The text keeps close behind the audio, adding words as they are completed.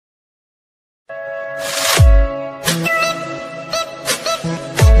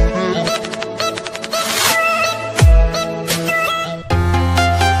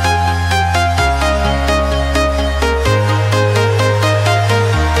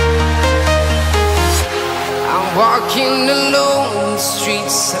walking alone, the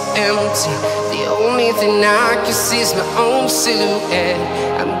streets are empty. The only thing I can see is my own silhouette.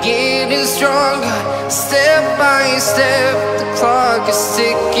 I'm getting stronger, step by step. The clock is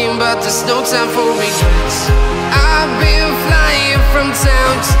ticking, but there's no time for regrets. I've been flying from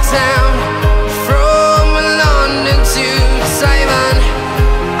town to town, from London to Taiwan.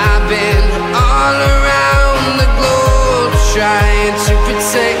 I've been all around the globe, trying to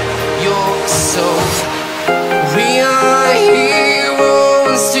protect your soul. We are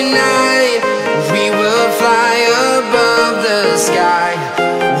heroes tonight. We will fly above the sky.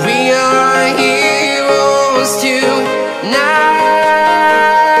 We are heroes tonight.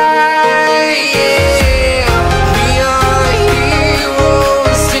 Yeah. We are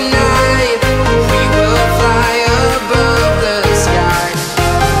heroes tonight. We will fly above the sky.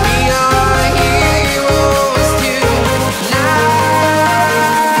 We are heroes tonight.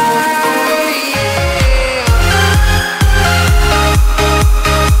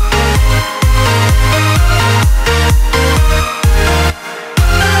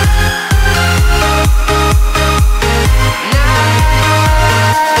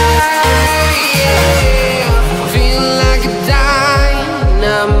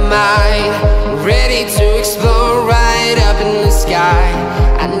 Ready to explore right up in the sky.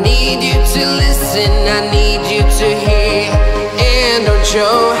 I need you to listen, I need you to hear, and don't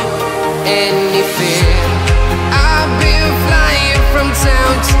show any fear. I've been flying from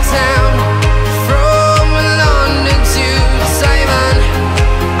town to town, from London to Taiwan.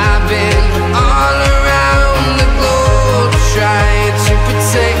 I've been all around the globe, trying to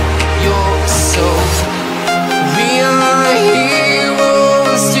protect your soul. We are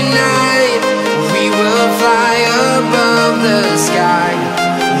heroes tonight. We will fly above the sky.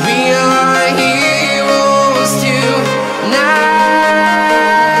 We are heroes tonight.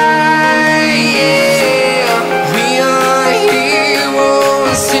 Yeah. We are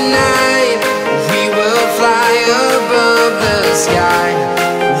heroes tonight. We will fly above the sky.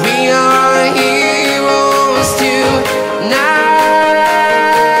 We are heroes tonight.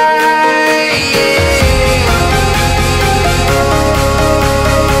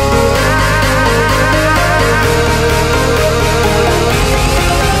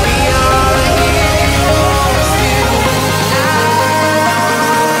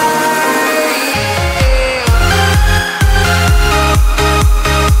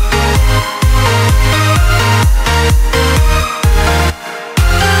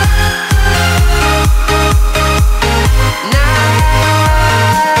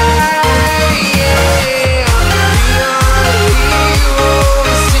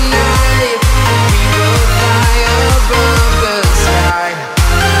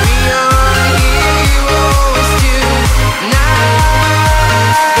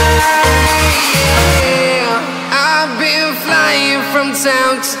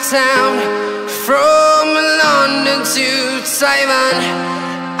 Town to town, from London to Taiwan.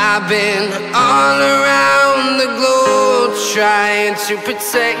 I've been all around the globe, trying to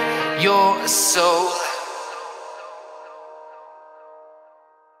protect your soul.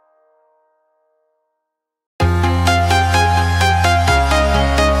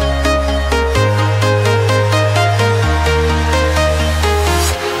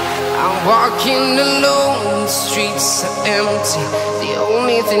 I'm walking alone, the streets are empty. The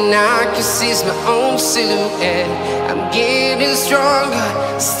only thing I can see is my own silhouette. I'm getting stronger,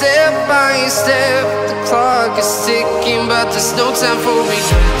 step by step. The clock is ticking, but there's no time for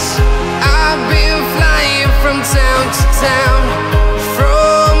regrets. I've been flying from town to town,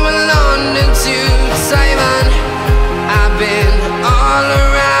 from London to Taiwan. I've been all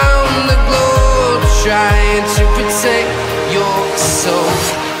around the globe, trying to protect your soul.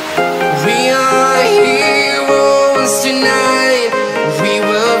 We are heroes tonight. We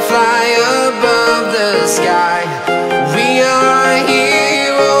will fly above the sky. We are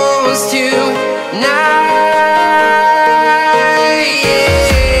heroes tonight.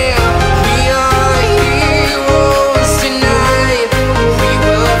 Yeah. We are heroes tonight. We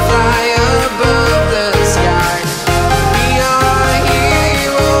will fly above the sky. We are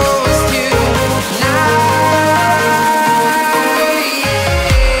heroes tonight.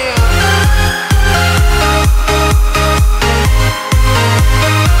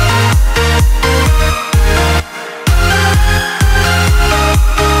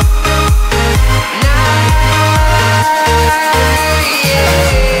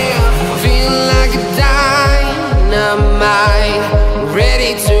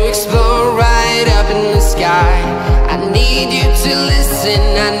 Ready to explore right up in the sky. I need you to listen,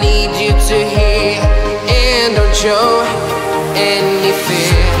 I need you to hear, and don't show any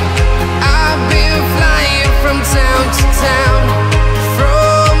fear. I've been flying from town town,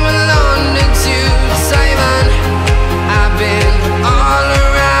 from London to Taiwan. I've been all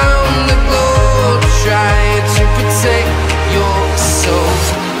around the globe trying to protect your soul.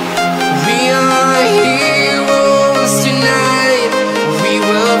 We are heroes tonight. We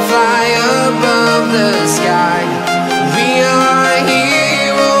will fly above the sky. We are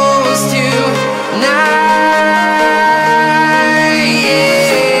heroes tonight.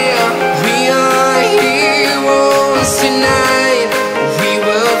 Yeah. We are heroes tonight. We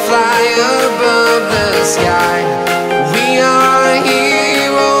will fly above the sky. We are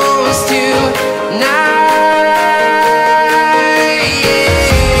heroes tonight.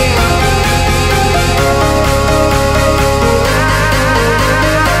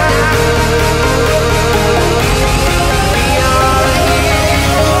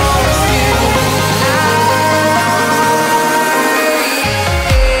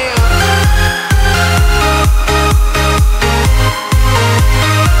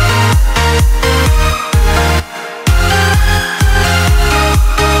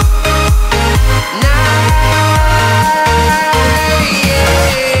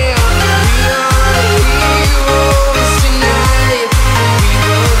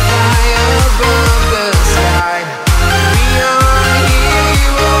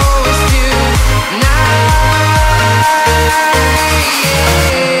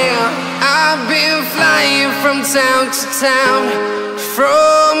 Town to town,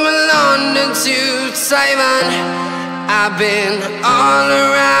 from London to Taiwan. I've been all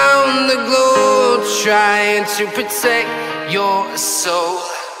around the globe trying to protect your soul.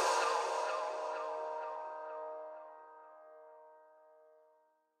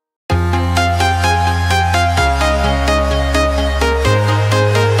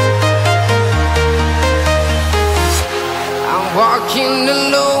 I'm walking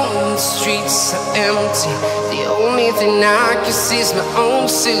alone, the streets are empty. The only thing I can see is my own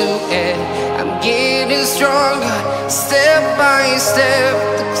silhouette. I'm getting stronger, step by step.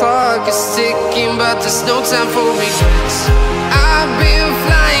 The clock is ticking, but there's no time for regrets. I've been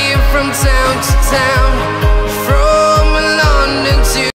flying from town to town,